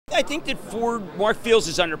I think that Mark Fields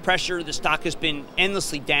is under pressure. The stock has been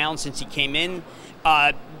endlessly down since he came in.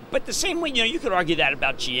 But the same way, you could argue that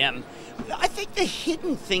about GM. I think the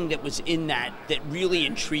hidden thing that was in that really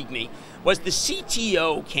intrigued me was the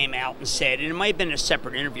CTO came out and said, and it might have been a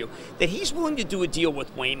separate interview, that he's willing to do a deal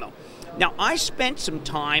with Waymo. Now, I spent some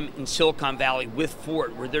time in Silicon Valley with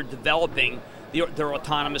Ford, where they're developing their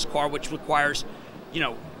autonomous car, which requires,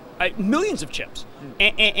 millions of chips.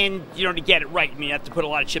 And to get it right, you have to put a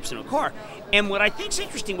lot of chips in a car. And what I think is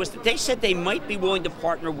interesting was that they said they might be willing to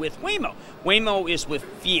partner with Waymo. Waymo is with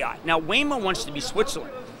Fiat. Now, Waymo wants to be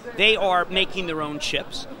Switzerland. They are making their own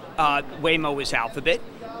chips. Waymo is Alphabet.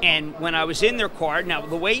 And when I was in their car, now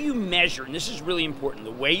the way you measure, and this is really important,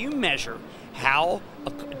 the way you measure how a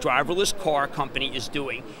driverless car company is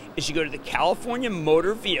doing is you go to the California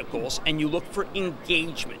Motor Vehicles and you look for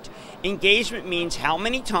engagement. Engagement means how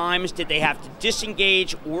many times did they have to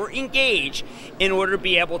disengage or engage in order to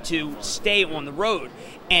be able to stay on the road.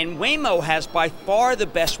 And Waymo has by far the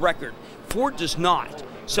best record. Ford does not.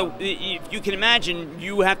 So if you can imagine,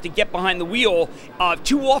 you have to get behind the wheel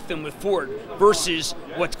too often with Ford versus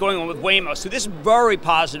what's going on with Waymo. So this is very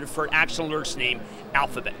positive for Action Alert's name,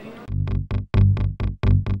 Alphabet.